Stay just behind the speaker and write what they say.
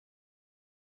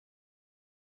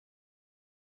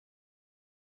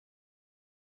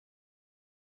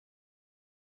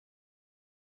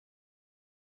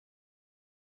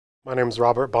My name is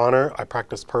Robert Bonner. I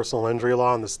practice personal injury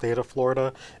law in the state of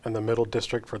Florida and the Middle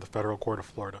District for the Federal Court of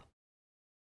Florida.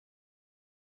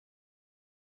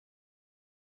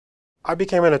 I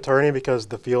became an attorney because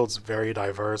the field's very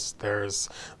diverse. There's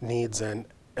needs in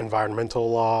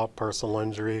environmental law, personal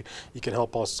injury. You can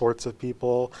help all sorts of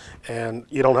people, and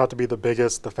you don't have to be the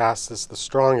biggest, the fastest, the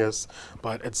strongest,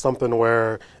 but it's something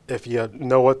where if you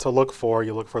know what to look for,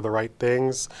 you look for the right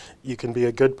things, you can be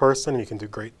a good person and you can do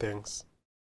great things.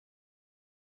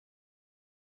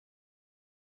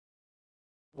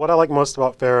 What I like most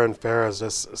about Farah Farah is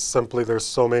just simply there's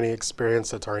so many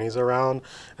experienced attorneys around.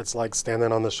 It's like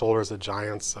standing on the shoulders of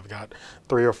giants. I've got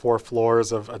 3 or 4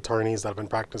 floors of attorneys that have been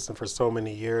practicing for so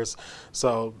many years.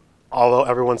 So although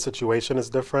everyone's situation is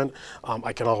different,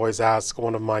 I can always ask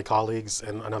one of my colleagues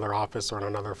in another office or on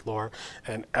another floor,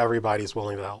 and everybody's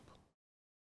willing to help.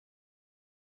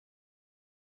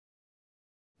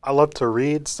 I love to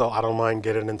read, so I don't mind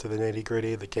getting into the nitty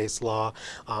gritty, the case law.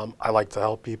 I like to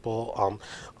help people.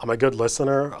 I'm a good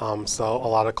listener, so a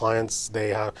lot of clients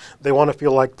they want to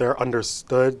feel like they're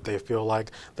understood. They feel like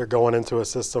they're going into a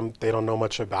system they don't know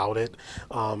much about it.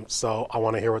 So I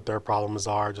want to hear what their problems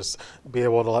are. Just be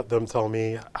able to let them tell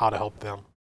me how to help them.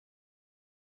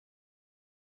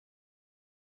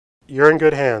 You're in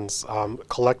good hands.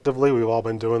 Collectively, we've all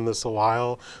been doing this a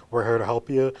while. We're here to help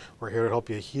you. We're here to help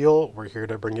you heal. We're here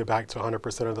to bring you back to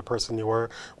 100% of the person you were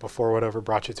before whatever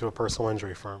brought you to a personal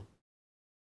injury firm.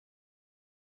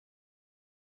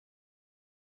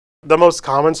 The most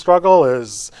common struggle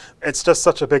is it's just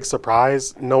such a big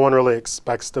surprise. No one really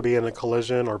expects to be in a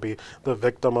collision or be the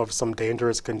victim of some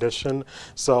dangerous condition.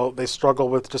 So they struggle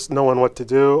with just knowing what to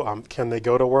do. Can they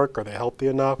go to work? Are they healthy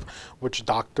enough? Which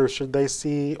doctors should they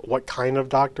see? What kind of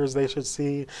doctors they should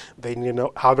see? They need to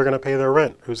know how they're going to pay their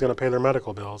rent, who's going to pay their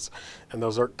medical bills. And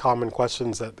those are common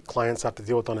questions that clients have to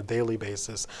deal with on a daily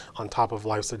basis on top of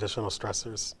life's additional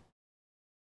stressors.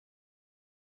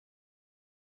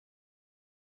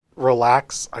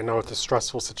 Relax. I know it's a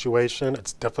stressful situation.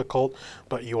 It's difficult,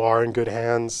 but you are in good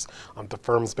hands. The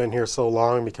firm's been here so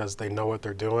long because they know what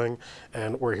they're doing,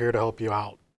 and we're here to help you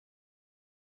out.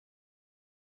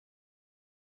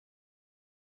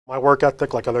 My work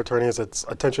ethic, like other attorneys, it's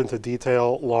attention to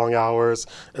detail, long hours.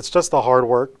 It's just the hard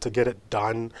work to get it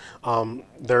done.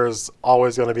 There's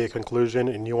always going to be a conclusion,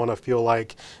 and you want to feel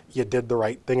like you did the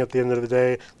right thing at the end of the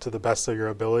day to the best of your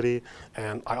ability.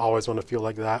 And I always want to feel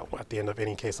like that at the end of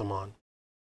any case I'm on.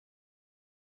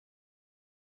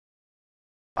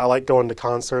 I like going to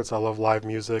concerts. I love live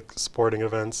music, sporting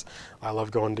events. I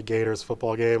love going to Gators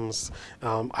football games.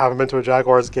 I haven't been to a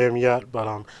Jaguars game yet,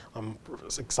 but I'm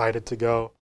excited to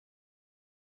go.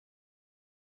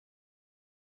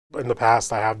 In the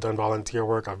past, I have done volunteer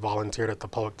work. I've volunteered at the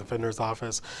public defender's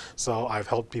office, so I've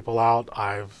helped people out.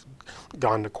 I've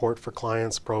gone to court for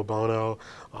clients pro bono.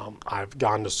 I've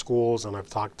gone to schools and I've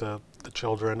talked to the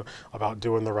children about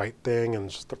doing the right thing and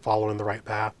just following the right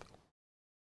path.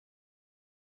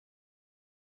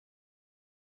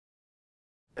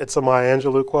 It's a Maya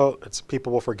Angelou quote. It's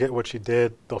people will forget what you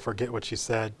did, they'll forget what you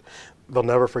said, they'll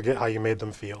never forget how you made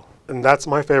them feel. And that's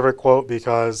my favorite quote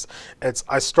because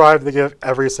I strive to give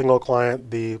every single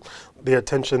client the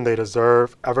attention they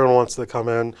deserve. Everyone wants to come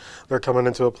in. They're coming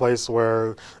into a place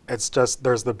where it's just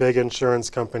there's the big insurance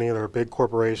company, there are big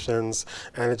corporations,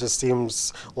 and it just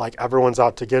seems like everyone's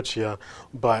out to get you.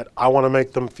 But I want to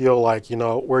make them feel like,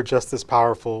 we're just as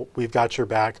powerful. We've got your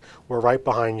back. We're right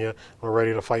behind you. We're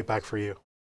ready to fight back for you.